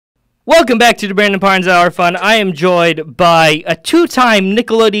Welcome back to the Brandon Parnes Hour Fun. I am joined by a two-time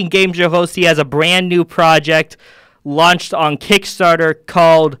Nickelodeon game show host. He has a brand new project launched on Kickstarter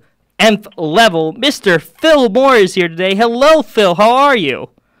called Nth Level. Mr. Phil Moore is here today. Hello, Phil. How are you?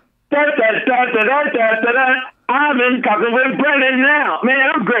 I'm in talking with Brandon now. Man,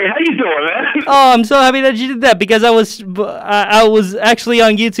 I'm great. How you doing, man? Oh, I'm so happy that you did that because I was actually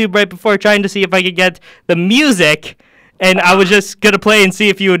on YouTube right before trying to see if I could get the music. And I was just going to play and see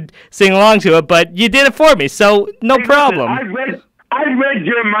if you would sing along to it, but you did it for me, so no problem. Listen, I read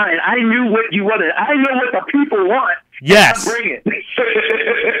your mind. I knew what you wanted. I know what the people want. Yes. Bring it.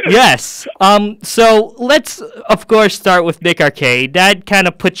 Yes. So let's, of course, start with Nick Arcade. That kind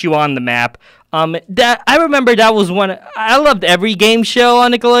of puts you on the map. I remember that was one. I loved every game show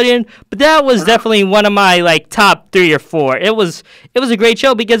on Nickelodeon, but that was definitely one of my top 3 or 4. It was a great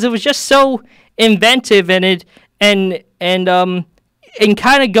show because it was just so inventive and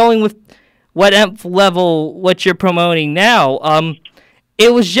kind of going with what Nth Level, what you're promoting now.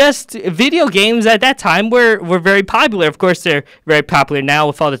 It was just video games at that time were very popular. Of course, they're very popular now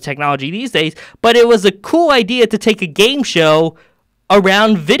with all the technology these days, but it was a cool idea to take a game show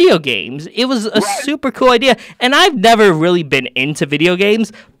around video games. It was a super cool idea, and I've never really been into video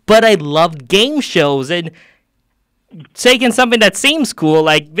games, but I love game shows, and taking something that seems cool,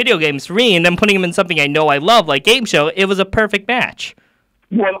 like video games for me, and then putting them in something I know I love, like game show, it was a perfect match.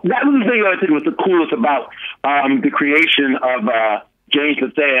 Well, that was the thing I think was the coolest about the creation of James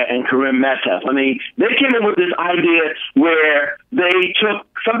Bethea and Karim Messef. I mean, they came up with this idea where they took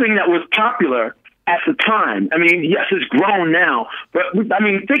something that was popular at the time. I mean, yes, it's grown now, but I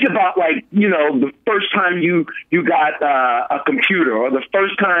mean, think about the first time you got a computer or the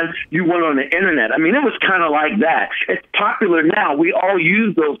first time you went on the internet. I mean, it was kind of like that. It's popular now. We all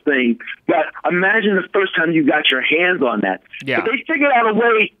use those things, but imagine the first time you got your hands on that. Yeah. But they figured out a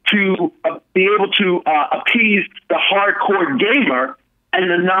way to be able to appease the hardcore gamer and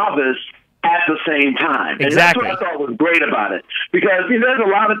the novice at the same time. Exactly. And that's what I thought was great about it. Because there's a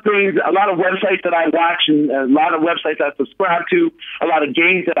lot of things, a lot of websites that I watch and a lot of websites I subscribe to, a lot of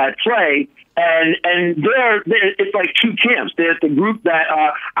games that I play, and it's like two camps. There's the group that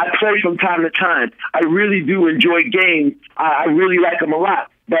I play from time to time. I really do enjoy games. I really like them a lot.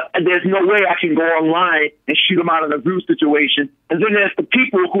 But there's no way I can go online and shoot them out in a group situation. And then there's the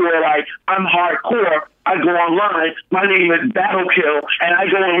people who are like, I'm hardcore. I go online. My name is Battlekill, and I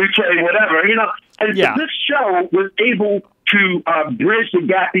go and replay whatever, And so this show was able to bridge the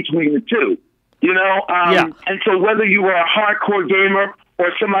gap between the two, And so whether you were a hardcore gamer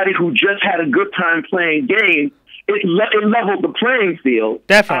or somebody who just had a good time playing games, it leveled the playing field.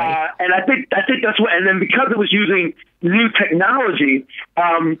 Definitely. And I think that's what. And then because it was using new technology,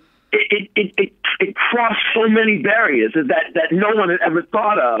 it crossed so many barriers that no one had ever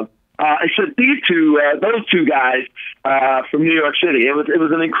thought of. Except those two guys from New York City. It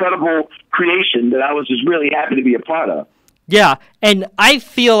was an incredible creation that I was just really happy to be a part of. Yeah, and I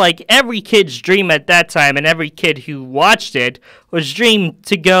feel like every kid's dream at that time, and every kid who watched it, was dream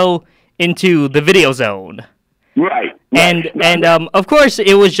to go into the video zone. Right. And of course,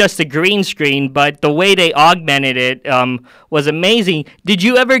 it was just a green screen, but the way they augmented it was amazing. Did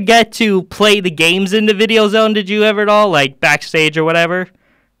you ever get to play the games in the video zone? Did you ever at all, like backstage or whatever?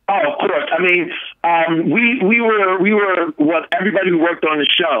 Oh, of course. I mean, we were what everybody who worked on the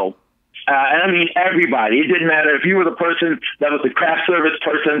show. And I mean everybody. It didn't matter if you were the person that was the craft service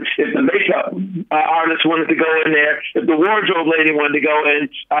person, if the makeup artist wanted to go in there, if the wardrobe lady wanted to go in,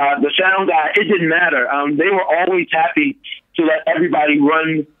 the sound guy. It didn't matter. They were always happy to let everybody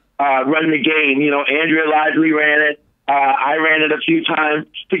run the game. Andrea Lively ran it. I ran it a few times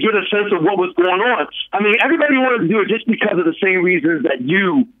to get a sense of what was going on. I mean, everybody wanted to do it just because of the same reasons that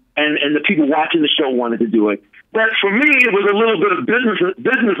you and the people watching the show wanted to do it. But for me, it was a little bit of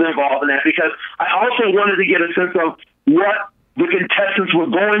business involved in that because I also wanted to get a sense of what the contestants were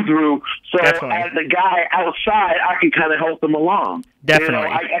going through. So as the guy outside, I could kind of help them along. Definitely.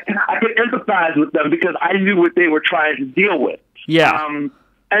 I could empathize with them because I knew what they were trying to deal with. Yeah.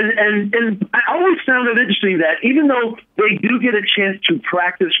 And I always found it interesting that even though they do get a chance to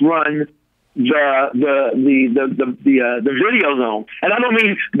practice run the video zone, and I don't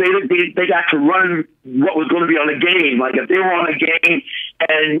mean they got to run what was going to be on the game. Like if they were on a game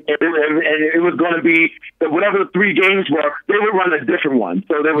and it was going to be whatever the 3 games were, they would run a different one.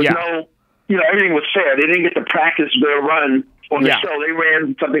 So there was no, everything was fair. They didn't get to practice their run on the show. They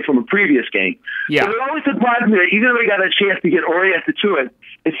ran something from a previous game. Yeah. But it always surprised me that even though they got a chance to get oriented to it,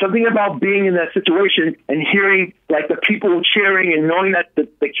 it's something about being in that situation and hearing like the people cheering and knowing that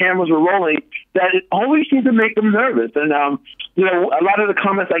the cameras were rolling, that it always seemed to make them nervous. And, you know, a lot of the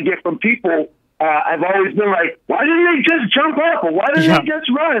comments I get from people, I've always been like, why didn't they just jump up? Or why didn't they just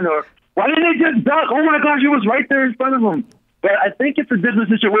run? Or why didn't they just duck? Oh, my gosh, it was right there in front of them. But I think it's a different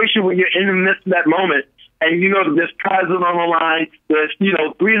situation when you're in the midst of that moment and you know that there's prizes on the line, there's, you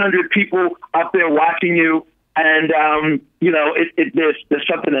know, 300 people out there watching you, and, you know, there's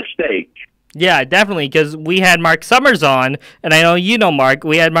something at stake. Yeah, definitely, because we had Mark Summers on, and I know you know Mark.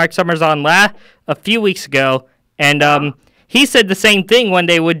 We had Mark Summers on a few weeks ago, and he said the same thing when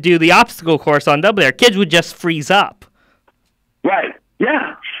they would do the obstacle course on Double Dare. Kids would just freeze up. Right.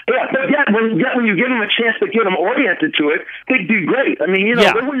 Yeah. Yeah, but yet when you give them a chance to get them oriented to it, they do great. I mean, you know,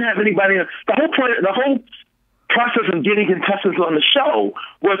 they wouldn't have anybody. The whole process of getting contestants on the show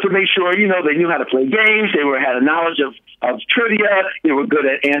was to make sure, you know, they knew how to play games, had a knowledge of trivia, they were good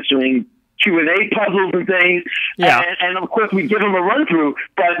at answering Q&A puzzles and things. Yeah. And of course, we give them a run through,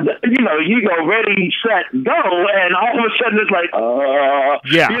 but you know, you go ready, set, go, and all of a sudden it's like,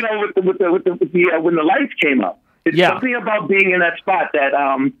 you know, when the lights came up. It's something about being in that spot that,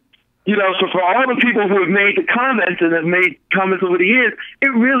 you know, so for all the people who have made the comments and have made comments over the years, it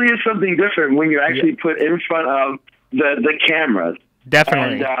really is something different when you're actually put in front of the cameras.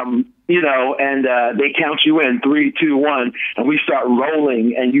 Definitely. And, you know, and they count you in 3, 2, 1, and we start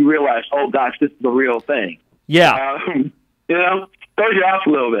rolling, and you realize, oh gosh, this is the real thing. Yeah. You know, throws you off a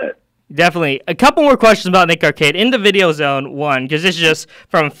little bit. Definitely. A couple more questions about Nick Arcade. In the video zone, one, because this is just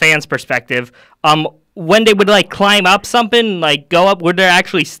from a fan's perspective, when they would, like, climb up something, like, go up, were there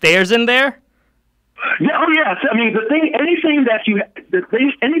actually stairs in there? Yeah, oh, yes. I mean, anything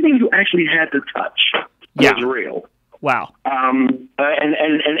you actually had to touch was real. Wow. And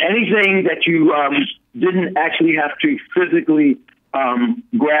anything that you didn't actually have to physically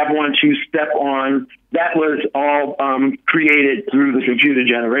grab onto, step on, that was all created through the computer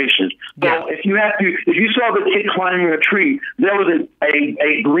generation. So if you saw the kid climbing a tree, there was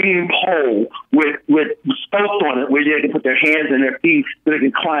a green pole with spokes on it where they could put their hands and their feet so they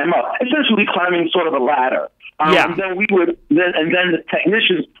could climb up, essentially climbing sort of a ladder. And then the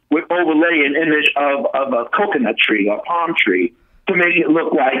technicians would overlay an image of a coconut tree or palm tree to make it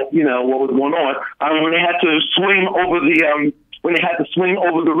look like, you know, what was going on. When they had to swing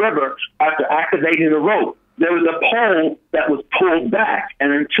over the river after activating the rope, there was a pole that was pulled back,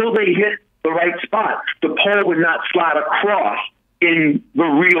 and until they hit the right spot, the pole would not slide across in the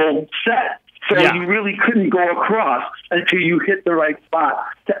real set. So you really couldn't go across until you hit the right spot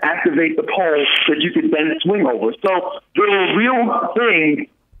to activate the pole that you could then swing over. So there were real things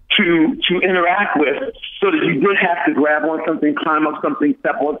to interact with, so that you did have to grab on something, climb up something,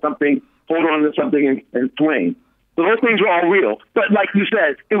 step on something, hold on to something, and swing. So those things were all real. But like you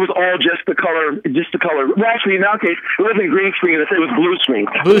said, it was all just the color. Well, actually, in our case, it wasn't green screen. It was blue screen.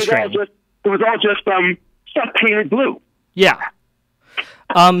 It was all just stuff painted blue. Yeah.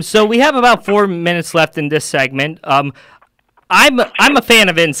 So we have about 4 minutes left in this segment. I'm a fan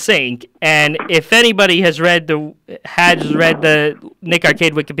of NSYNC, and if anybody has read the Nick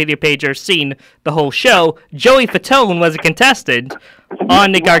Arcade Wikipedia page or seen the whole show, Joey Fatone was a contestant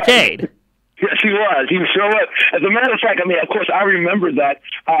on Nick Arcade. Yes, he was. He was so up. As a matter of fact, I mean, of course, I remember that.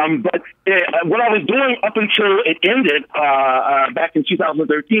 But what I was doing up until it ended back in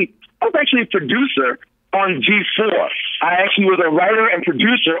 2013, I was actually a producer on G4. I actually was a writer and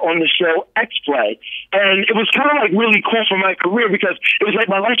producer on the show X-Play. And it was kind of like really cool for my career because it was like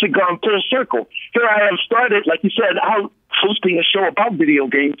my life had gone full circle. Here I have started, like you said, out hosting a show about video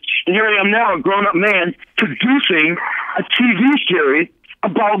games. And here I am now, a grown-up man, producing a TV series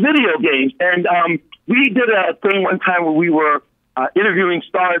about video games. And we did a thing one time where we were interviewing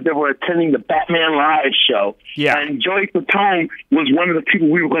stars that were attending the Batman Live show. Yeah. And Joey Fatone was one of the people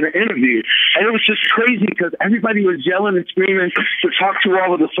we were going to interview. And it was just crazy because everybody was yelling and screaming to talk to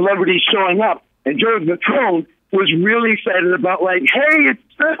all of the celebrities showing up. And Joey Fatone was really excited about, like, hey, it's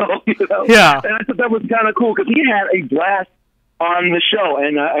Phil, you know? Yeah. And I thought that was kind of cool because he had a blast on the show.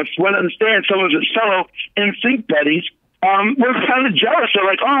 And if one understands, some of his fellow NSYNC buddies were kind of jealous. They're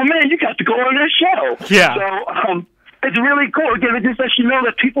like, oh, man, you got to go on this show. Yeah. So it's really cool. Again, it just lets you know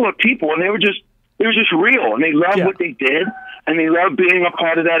that people are people, and they were just real, and they loved what they did, and they loved being a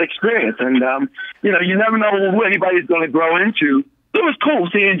part of that experience. And, you know, you never know who anybody's going to grow into. It was cool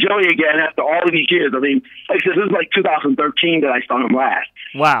seeing Joey again after all of these years. I mean, like I said, this was like 2013 that I saw him last.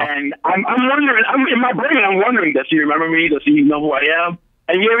 Wow. And I'm wondering, in my brain, I'm wondering, does he remember me? Does he know who I am?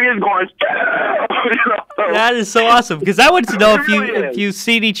 And here he is going, That is so awesome, because I wanted to know It if you've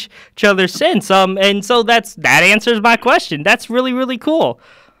seen each other since. And so that answers my question. That's really, really cool.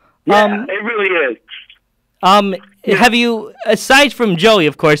 Yeah, it really is. Have you, aside from Joey,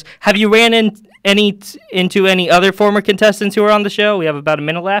 of course, have you ran into any other former contestants who are on the show? We have about a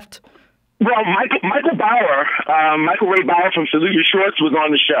minute left. Well, Michael Bauer, Michael Ray Bauer from Salute Your Shorts was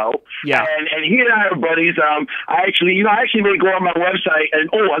on the show. Yeah. And he and I are buddies. I actually may go on my website and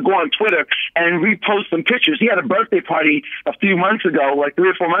I go on Twitter and repost some pictures. He had a birthday party a few months ago, like 3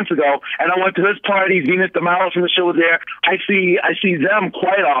 or 4 months ago, and I went to his party. Venus DeMalo from the show was there. I see them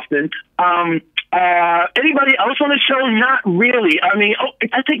quite often. Anybody else on the show? Not really. I mean,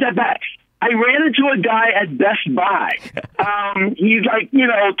 I take that back. I ran into a guy at Best Buy. He's like,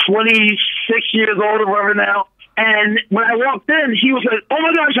 26 years old or whatever now. And when I walked in, he was like, oh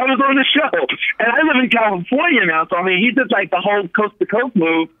my gosh, I was on the show. And I live in California now. So, I mean, he did like the whole coast to coast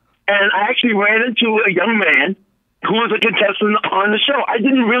move. And I actually ran into a young man who was a contestant on the show. I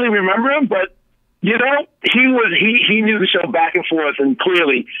didn't really remember him, but he knew the show back and forth, and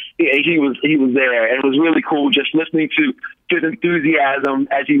clearly he was there, and it was really cool just listening to his enthusiasm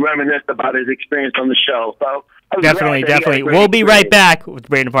as he reminisced about his experience on the show. So definitely. We'll be right back with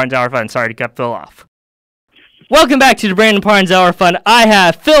Brandon Parnes Hour Fun. Sorry to cut Phil off. Welcome back to the Brandon Parnes Hour Fun. I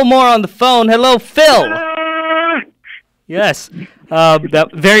have Phil Moore on the phone. Hello, Phil. Yes, that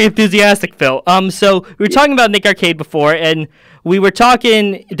very enthusiastic Phil. So we were talking about Nick Arcade before, and we were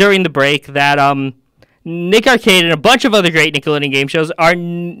talking during the break that Nick Arcade and a bunch of other great Nickelodeon game shows are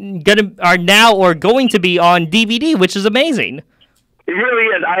now going to be on DVD, which is amazing. It really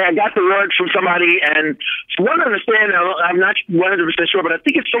is. I got the word from somebody, and from what I understand, I'm not 100% sure, but I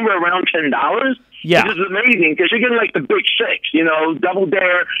think it's somewhere around $10. Yeah. Which is amazing, because you're getting like the big six, Double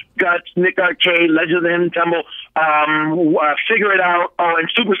Dare, Guts, Nick Arcade, Legend of the Hidden Temple, Figure It Out, and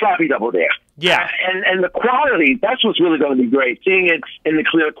Super Sloppy Double Dare. Yeah. And the quality, that's what's really going to be great, seeing it in the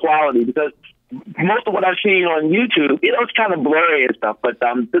clear quality, because most of what I've seen on YouTube, it's kind of blurry and stuff, but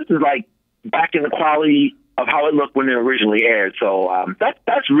this is like back in the quality of how it looked when it originally aired. So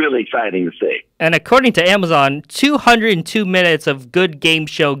that's really exciting to see. And according to Amazon, 202 minutes of good game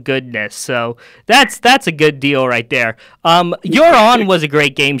show goodness. So that's a good deal right there. You're On was a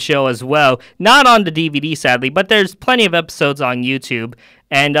great game show as well. Not on the DVD, sadly, but there's plenty of episodes on YouTube.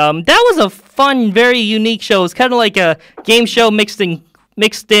 And that was a fun, very unique show. It was kind of like a game show mixed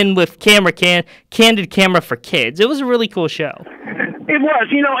in with candid camera for kids. It was a really cool show. It was.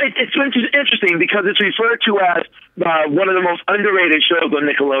 It's interesting because it's referred to as one of the most underrated shows on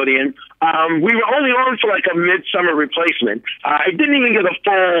Nickelodeon. We were only on for like a midsummer replacement. It didn't even get a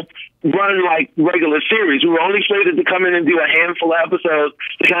full run like regular series. We were only slated to come in and do a handful of episodes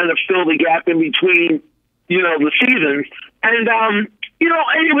to kind of fill the gap in between, the seasons. And it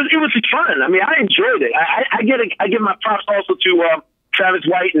was fun. I mean, I enjoyed it. I give my props also to Travis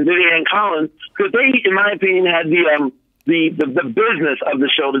White and Vivian Collins, because they, in my opinion, had the business of the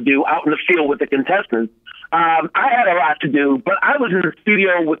show to do out in the field with the contestants. I had a lot to do, but I was in the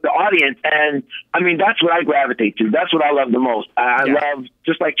studio with the audience, and I mean, that's what I gravitate to. That's what I love the most. I love,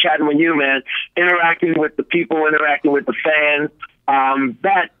 just like chatting with you, man, interacting with the people, interacting with the fans.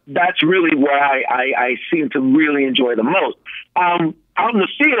 That's really what I seem to really enjoy the most. Out in the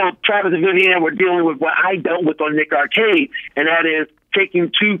field, Travis and Vivian were dealing with what I dealt with on Nick Arcade, and that is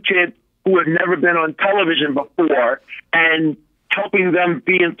taking two kids who have never been on television before and helping them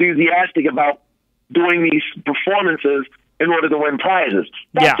be enthusiastic about doing these performances in order to win prizes.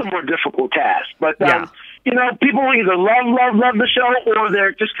 That's a more difficult task. But, people either love the show, or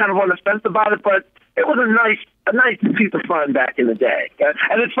they're just kind of on the fence about it. But it was a nice piece of fun back in the day.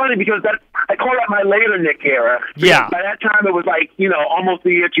 And it's funny because I call that my later Nick era. Yeah. By that time, it was like, almost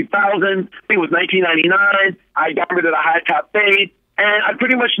the year 2000. I think it was 1999. I got rid of the high top fade. And I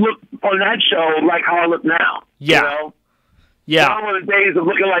pretty much look on that show like how I look now. Yeah. Yeah. Now one of the days of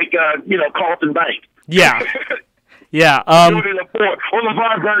looking like, Carlton Bank. Yeah. Yeah. Or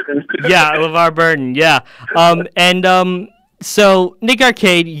LeVar Burton. Yeah, LeVar Burton. Yeah. So Nick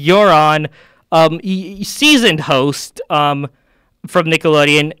Arcade, you're on, seasoned host from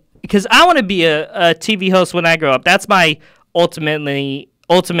Nickelodeon, because I want to be a TV host when I grow up. That's my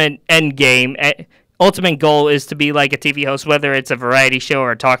ultimate end game. Ultimate goal is to be like a TV host, whether it's a variety show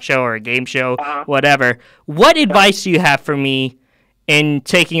or a talk show or a game show, whatever. What advice do you have for me in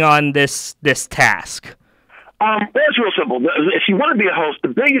taking on this task? It's real simple. If you want to be a host, the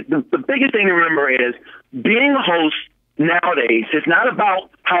biggest thing to remember is being a host nowadays is not about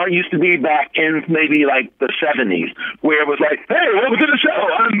how it used to be back in maybe like the 70s, where it was like, hey, welcome to the show.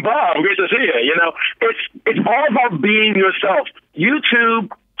 I'm Bob. Great to see you. You know, it's all about being yourself. YouTube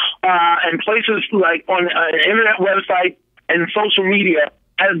and places like on an internet website and social media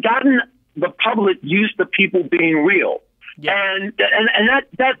has gotten the public used to people being real. Yeah. And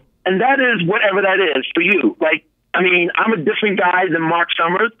that is whatever that is for you. Like, I mean, I'm a different guy than Mark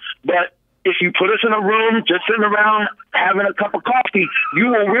Summers, but if you put us in a room, just sitting around having a cup of coffee, you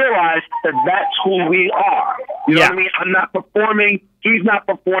will realize that that's who we are. You know what I mean? I'm not performing. He's not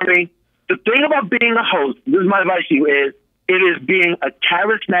performing. The thing about being a host, this is my advice to you, is it is being a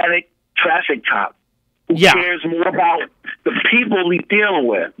charismatic traffic cop who cares more about the people he's dealing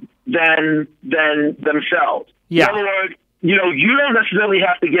with than themselves. Yeah. In other words, you know, you don't necessarily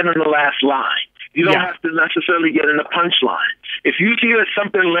have to get in the last line. You don't have to necessarily get in the punchline. If you see that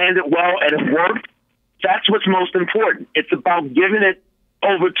something landed well and it worked, that's what's most important. It's about giving it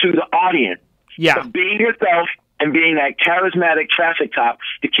over to the audience. Yeah. So being yourself and being that charismatic traffic cop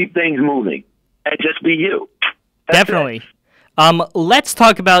to keep things moving and just be you. That's Definitely. Let's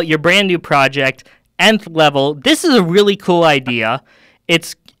talk about your brand new project, Nth Level. This is a really cool idea.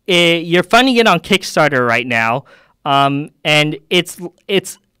 You're funding it on Kickstarter right now, and it's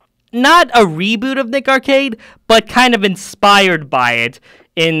not a reboot of Nick Arcade, but kind of inspired by it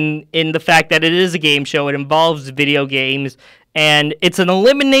in the fact that it is a game show. It involves video games, and it's an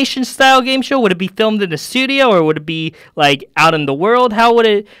elimination style game show. Would it be filmed in a studio, or would it be like out in the world? How would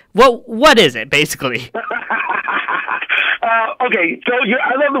it? What is it basically? Okay, so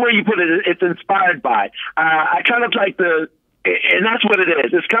I love the way you put it. It's inspired by. I kind of like and that's what it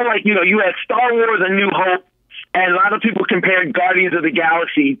is. It's kind of like, you know, you had Star Wars and New Hope, and a lot of people compared Guardians of the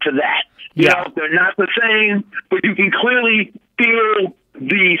Galaxy to that. You know, they're not the same, but you can clearly feel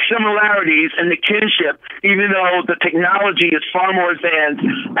the similarities and the kinship, even though the technology is far more advanced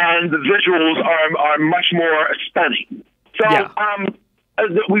and the visuals are much more stunning. So,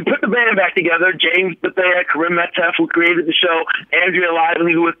 we put the band back together. James Bethea, Karim Metcalf, who created the show, Andrea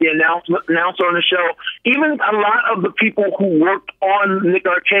Lively, who was the announcer on the show, even a lot of the people who worked on Nick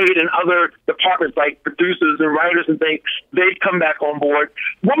Arcade and other departments like producers and writers and things, they've come back on board.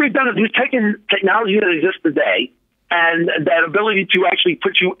 What we've done is we've taken technology that exists today and that ability to actually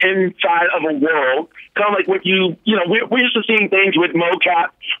put you inside of a world, kind of like what we're used to seeing things with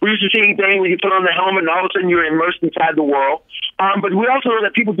mocap. We're used to seeing things where you put on the helmet and all of a sudden you're immersed inside the world. But we also know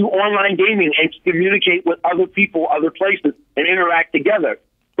that people do online gaming and communicate with other people, other places, and interact together.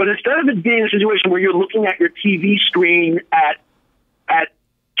 But instead of it being a situation where you're looking at your TV screen at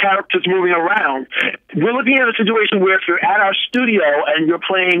characters moving around, we're looking at a situation where if you're at our studio and you're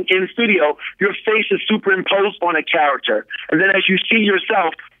playing in studio, your face is superimposed on a character. And then as you see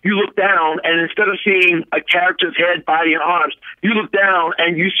yourself, you look down, and instead of seeing a character's head, body, and arms, you look down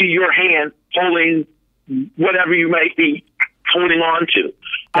and you see your hand holding whatever you might be holding on to.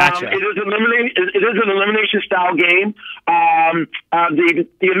 Gotcha. It is an elimination style game.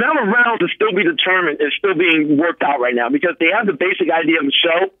 The amount of rounds is still be determined. Is still being worked out right now because they have the basic idea of the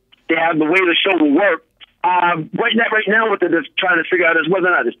show. They have the way the show will work. Right now, what they're just trying to figure out is whether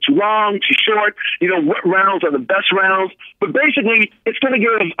or not it's too long, too short. You know, what rounds are the best rounds. But basically, it's going to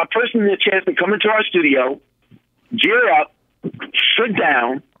give a person a chance to come into our studio, gear up, sit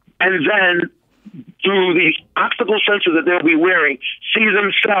down, and then through the optical sensor that they'll be wearing, see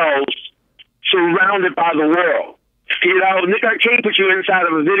themselves surrounded by the world. You know, Nick Arcade puts you inside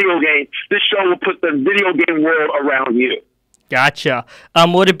of a video game. This show will put the video game world around you. Gotcha.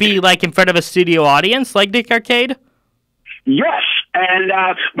 Would it be like in front of a studio audience, like Nick Arcade? Yes, and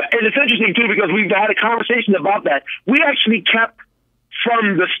it's interesting too because we've had a conversation about that. We actually kept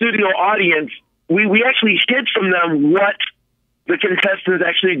from the studio audience. We actually hid from them what the contestants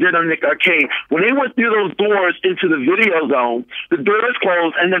actually did on Nick Arcade. When they went through those doors into the video zone, the doors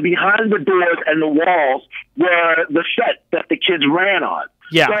closed, and then behind the doors and the walls were the set that the kids ran on.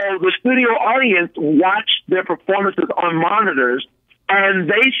 Yeah. So the studio audience watched their performances on monitors, and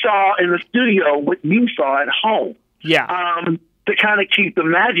they saw in the studio what you saw at home. Yeah. To kind of keep the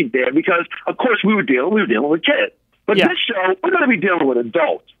magic there, because of course we were dealing with kids, but this show we're going to be dealing with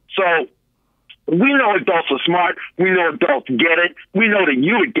adults. So we know adults are smart. We know adults get it. We know that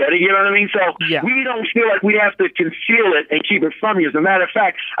you would get it. You know what I mean? So we don't feel like we have to conceal it and keep it from you. As a matter of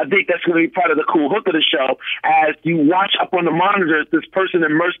fact, I think that's going to be part of the cool hook of the show. As you watch up on the monitors, this person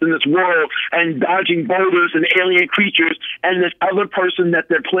immersed in this world and dodging boulders and alien creatures, and this other person that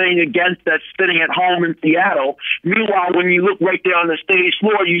they're playing against that's sitting at home in Seattle. Meanwhile, when you look right there on the stage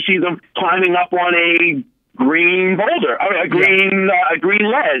floor, you see them climbing up on a green boulder, a green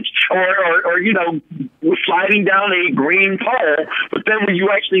ledge, or sliding down a green pole. But then when you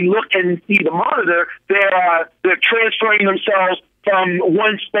actually look and see the monitor, they're transferring themselves from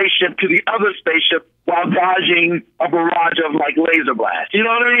one spaceship to the other spaceship while dodging a barrage of like laser blasts. You know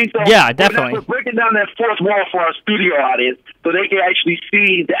what I mean? So yeah, definitely. We're breaking down that fourth wall for our studio audience so they can actually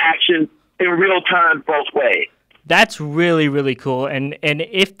see the action in real time both ways. That's really, really cool. And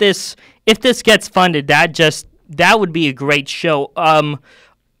if this gets funded, that would be a great show.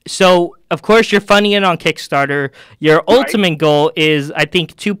 So of course you're funding it on Kickstarter. Your ultimate goal is, I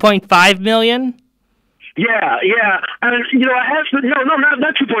think, 2.5 million. Yeah. And I have to,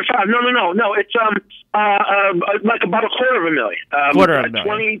 not 2.5. No. It's like about $250,000. Quarter of a million.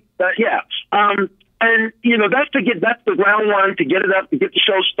 20. Yeah. And that's the ground one to get it up, to get the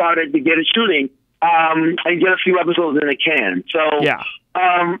show started, to get it shooting, and get a few episodes in the can. So yeah.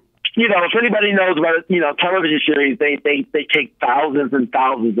 If anybody knows about television series, they take thousands and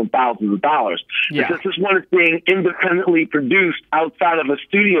thousands and thousands of dollars. Yeah. Because this one is being independently produced outside of a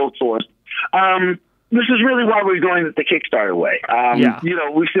studio source. This is really why we're going the Kickstarter way.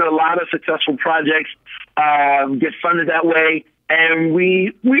 We've seen a lot of successful projects get funded that way. And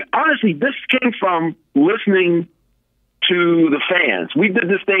we honestly, this came from listening to the fans. We did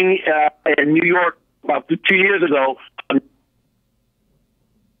this thing in New York about 2 years ago.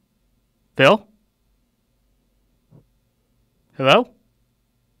 Phil? Hello?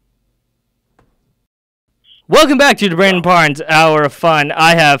 Welcome back to the Brandon Parnes Hour of Fun.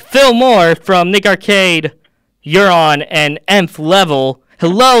 I have Phil Moore from Nick Arcade, Euron, and Nth Level.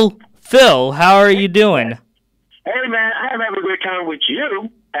 Hello, Phil. How are you doing? Hey, man. I'm having a great time with you.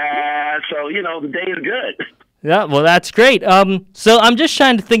 So, the day is good. Yeah, well, that's great. So I'm just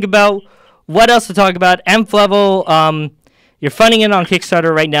trying to think about what else to talk about. Nth Level, you're funding it on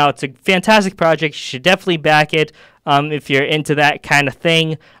Kickstarter right now. It's a fantastic project. You should definitely back it if you're into that kind of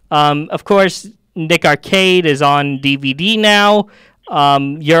thing. Of course, Nick Arcade is on DVD now.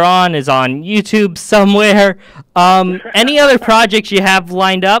 Euron is on YouTube somewhere. Any other projects you have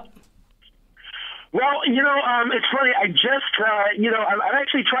lined up? Well, it's funny. I just, I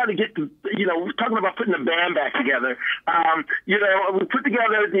actually tried to get we're talking about putting a band back together. We put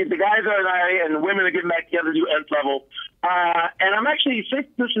together, the guys and I and the women are getting back together to do Nth Level. And I'm actually, since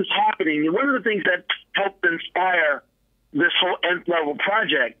this is happening, one of the things that helped inspire this whole Nth Level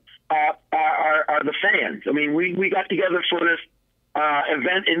project are the fans. I mean, we got together for this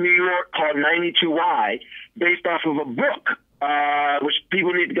event in New York called 92Y, based off of a book, which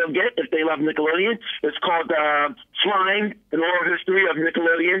people need to go get if they love Nickelodeon. It's called Flying, an Oral History of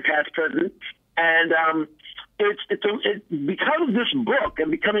Nickelodeon, Past, Present. And it's because of this book and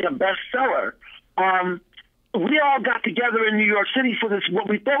becoming a bestseller, we all got together in New York City for this, what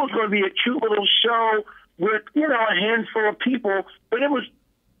we thought was going to be a cute little show with, a handful of people, but it was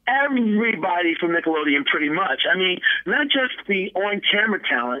everybody from Nickelodeon pretty much. I mean, not just the on-camera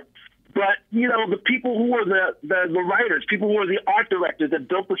talent, but, the people who were the writers, people who were the art directors that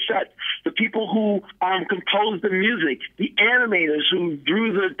built the set, the people who composed the music, the animators who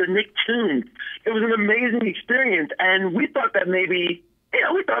drew the Nicktoons. It was an amazing experience, and we thought that maybe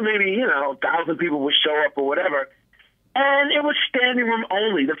 1,000 people would show up or whatever. And it was standing room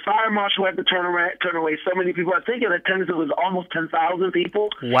only. The fire marshal had to turn away so many people. I think in attendance it was almost 10,000 people.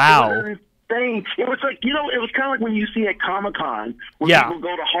 Wow. It was insane. It was like, it was kind of like when you see at Comic-Con when people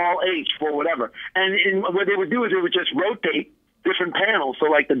go to Hall H for whatever. And what they would do is they would just rotate different panels. So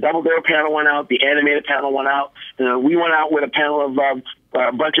like the Double Dare panel went out, the animated panel went out. We went out with a panel of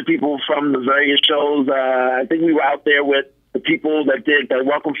a bunch of people from the various shows. I think we were out there with the people that did the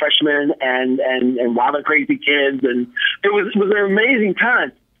Welcome Freshmen and Wild and Crazy Kids, and it was an amazing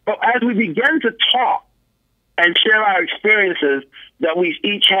time. But as we began to talk and share our experiences that we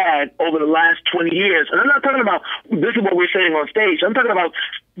each had over the last 20 years, and I'm not talking about this is what we're saying on stage. I'm talking about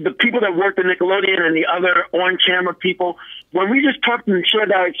the people that worked at Nickelodeon and the other on-camera people. When we just talked and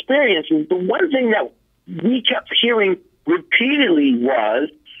shared our experiences, the one thing that we kept hearing repeatedly was,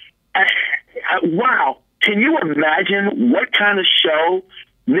 wow, can you imagine what kind of show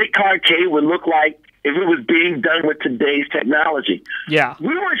Nick Arcade would look like if it was being done with today's technology? Yeah. We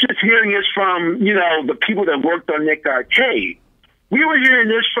weren't just hearing this from, the people that worked on Nick Arcade. We were hearing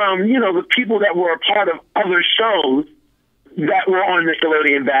this from, the people that were a part of other shows that were on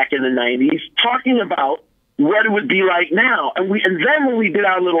Nickelodeon back in the 90s, talking about what it would be like now. And then when we did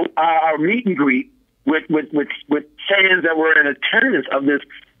our little our meet and greet with fans that were in attendance of this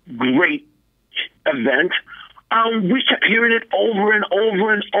great event, we kept hearing it over and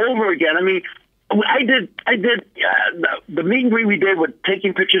over and over again. I mean, I did the meet and greet we did with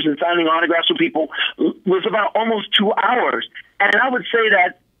taking pictures and signing autographs with people was about almost 2 hours. And I would say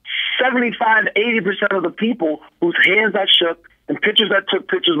that 75–80% of the people whose hands I shook and pictures I took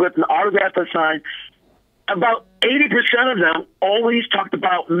pictures with and autographs I signed, about 80% of them always talked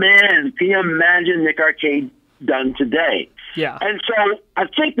about, man, can you imagine Nick Arcade done today? Yeah. And so I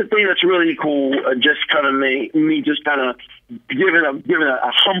think the thing that's really cool, just kind of me just kind of giving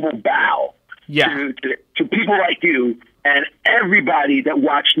a humble bow to people like you and everybody that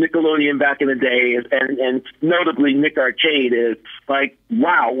watched Nickelodeon back in the day, and notably Nick Arcade, is like,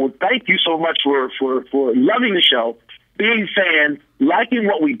 wow, well, thank you so much for loving the show, being fans, liking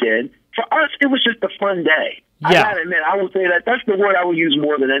what we did. For us, it was just a fun day. Yeah. I gotta admit, I would say that's the word I would use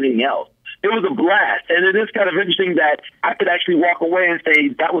more than anything else. It was a blast, and it is kind of interesting that I could actually walk away and say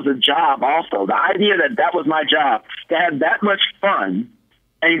that was a job also. The idea that was my job, to have that much fun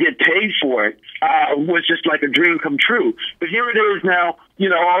and get paid for it, was just like a dream come true. But here it is now,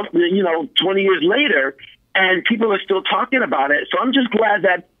 20 years later, and people are still talking about it. So I'm just glad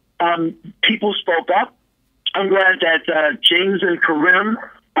that people spoke up. I'm glad that James and Karim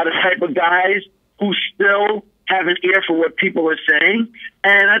are the type of guys who still have an ear for what people are saying.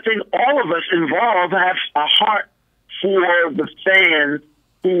 And I think all of us involved have a heart for the fans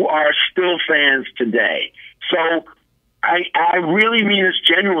who are still fans today. So I really mean this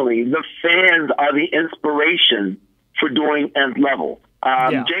genuinely. The fans are the inspiration for doing Nth Level.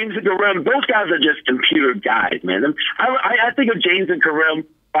 James and Karim, those guys are just computer guys, man. I think of James and Karim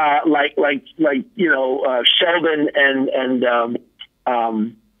like Sheldon and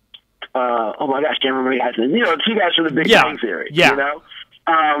oh my gosh, can't remember the guy's name. The two guys from the Big Bang Theory. Yeah.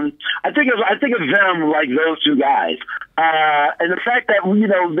 I think of them like those two guys, and the fact that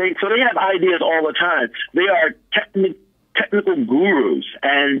they have ideas all the time. They are technical gurus,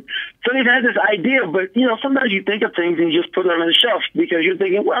 and so they've had this idea. But sometimes you think of things and you just put them on the shelf because you're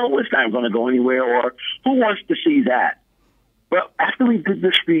thinking, well, it's not going to go anywhere, or who wants to see that? But after we did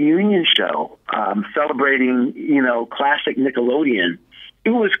this reunion show celebrating classic Nickelodeon, it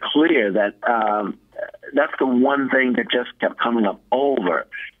was clear that that's the one thing that just kept coming up over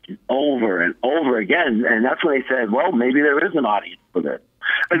and over and over again. And that's when they said, well, maybe there is an audience for this.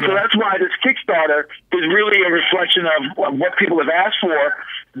 And so that's why this Kickstarter is really a reflection of what people have asked for.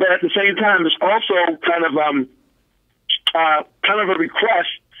 But at the same time, it's also kind of a request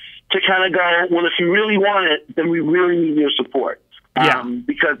to kind of go, well, if you really want it, then we really need your support.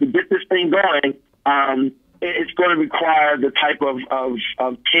 Because to get this thing going, it's going to require the type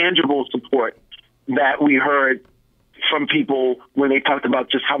of tangible support that we heard from people when they talked about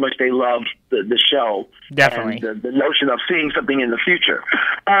just how much they loved the show. Definitely. And the notion of seeing something in the future.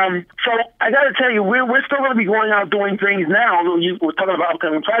 So I got to tell you, we're still going to be going out doing things now. We're talking about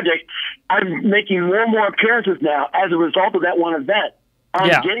upcoming projects. I'm making more and more appearances now as a result of that one event.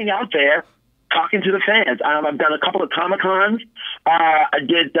 I'm getting out there, talking to the fans. I've done a couple of Comic-Cons. I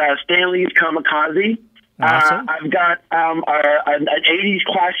did Stanley's Kamikaze. Awesome. I've got an 80s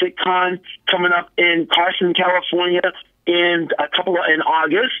classic con coming up in Carson, California in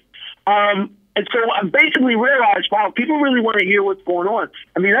August. And so I basically realized, wow, people really want to hear what's going on.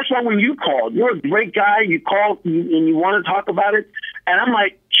 I mean, that's why when you called, you're a great guy. You called and you want to talk about it. And I'm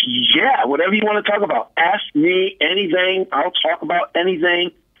like, yeah, whatever you want to talk about. Ask me anything. I'll talk about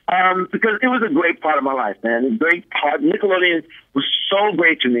anything. Because it was a great part of my life, man. A great part. Nickelodeon was so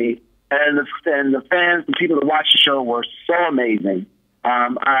great to me. And the fans, the people that watched the show were so amazing.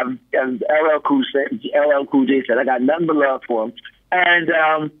 As LL Cool J said, I got nothing but love for him. And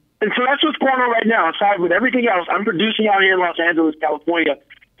so that's what's going on right now. Aside with everything else, I'm producing out here in Los Angeles, California,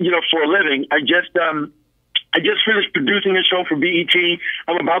 for a living. I just finished producing a show for BET.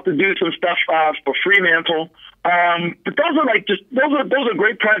 I'm about to do some stuff for Fremantle. But those are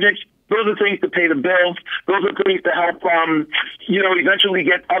great projects. Those are things to pay the bills. Those are things to help, eventually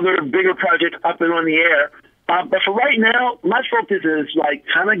get other bigger projects up and on the air. But for right now, my focus is like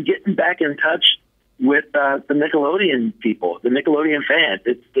kind of getting back in touch with the Nickelodeon people, the Nickelodeon fans.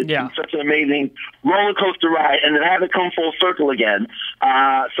 It's been such an amazing roller coaster ride, and then have it come full circle again.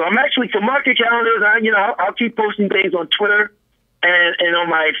 So I'm actually, for market calendars, I'll keep posting things on Twitter and on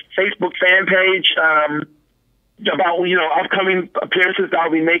my Facebook fan page. About upcoming appearances that I'll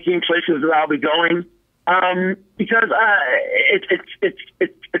be making, places that I'll be going, because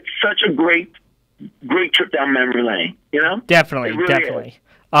it's such a great trip down memory lane. Definitely, really definitely.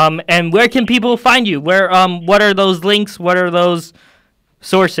 Is. And where can people find you? Where what are those links? What are those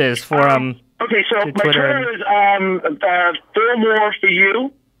sources for Okay, so my Twitter is Fillmore for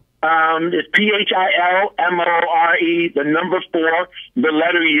you. It's PHILMORE, the number 4, the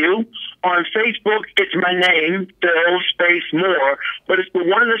letter U. On Facebook, it's my name, Phil space More, but it's the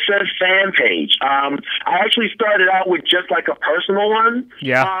one that says fan page. I actually started out with just like a personal one,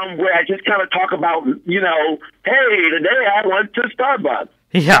 where I just kind of talk about, hey, today I went to Starbucks.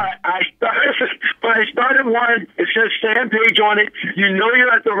 Yeah. But I started one. It says fan page on it. You know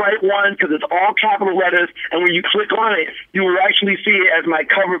you're at the right one because it's all capital letters. And when you click on it, you will actually see it as my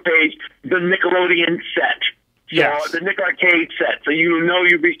cover page, the Nickelodeon set. Yes. So the Nick Arcade set. So you know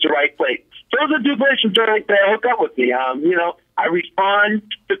you reached the right place. Those are two places that hook up with me. I respond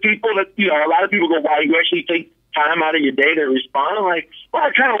to people that, a lot of people go, wow, you actually take time out of your day to respond? I'm like, well,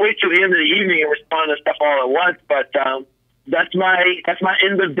 I kind of wait till the end of the evening and respond to stuff all at once. But, that's my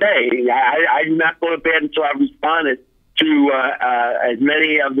end of day. I'm not going to bed until I've responded to as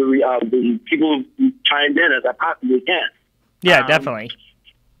many of the people who chimed in as I possibly can. Yeah, definitely.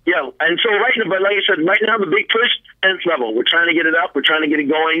 Yeah, and so but like I said, right now the big push, 10th level. We're trying to get it up. We're trying to get it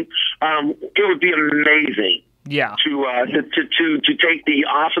going. It would be amazing. Yeah. To take the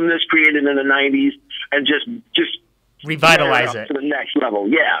awesomeness created in the '90s and just revitalize it to the next level.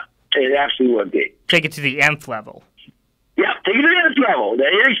 Yeah, it absolutely would be. Take it to the nth level. Yeah, take it to the nth level.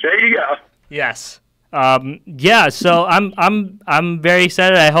 There you go. Yes. So I'm very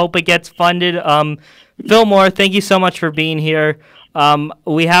excited. I hope it gets funded. Fillmore, thank you so much for being here.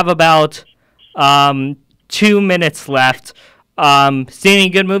 We have about 2 minutes left. Seen any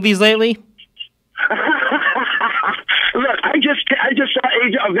good movies lately? Look, I just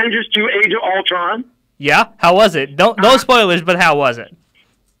saw Avengers 2: Age of Ultron. Yeah, how was it? No spoilers, but how was it?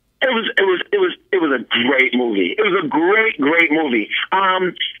 It was a great movie. It was a great movie.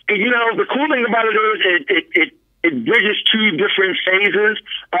 The cool thing about it is it bridges 2 different phases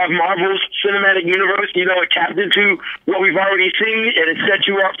of Marvel's cinematic universe. It tapped into what we've already seen, and it set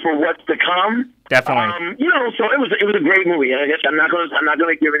you up for what's to come. Definitely. So it was a great movie. And I guess I'm not going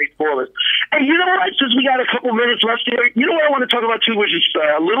to give any spoilers. And you know what? Since we got a couple minutes left here, you know what I want to talk about too, which is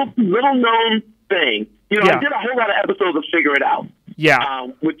a little known thing. I did a whole lot of episodes of Figure It Out. Yeah.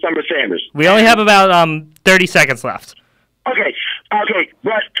 With Summer Sanders. We only have about 30 seconds left. Okay.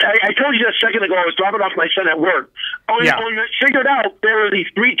 But I told you just a second ago I was dropping off my son at work. On Figure It Out, there were these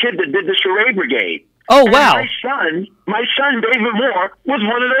 3 kids that did the Charade Brigade. Oh, wow. My son, David Moore, was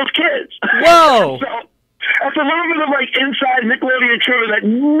one of those kids. Whoa. So that's a little bit of inside Nickelodeon trivia that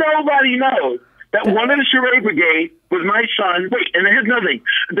nobody knows. That one of the Charade Brigade was my son. Wait, and here's another thing.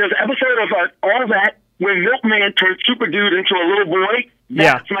 There's an episode of All That when Milkman turned Super Dude into a little boy.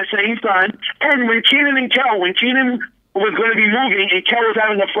 That's my same son. And when Keenan was going to be moving and Kel was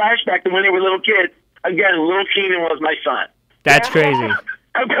having a flashback to when they were little kids, again, little Keenan was my son. That's crazy.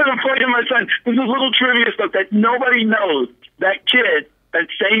 I'm going to point to my son. This is little trivia stuff that nobody knows. That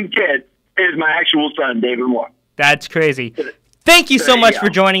same kid, is my actual son, David Moore. That's crazy. Thank you so much for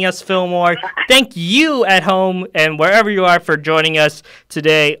joining us, Fillmore. Thank you at home and wherever you are for joining us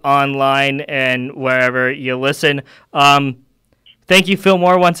today online and wherever you listen. Thank you,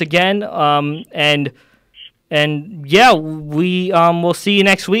 Fillmore, once again. And we will see you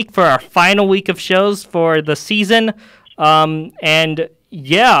next week for our final week of shows for the season. Stay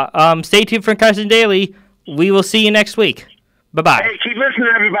tuned for Carson Daily. We will see you next week. Bye-bye. Hey, keep listening,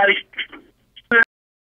 everybody.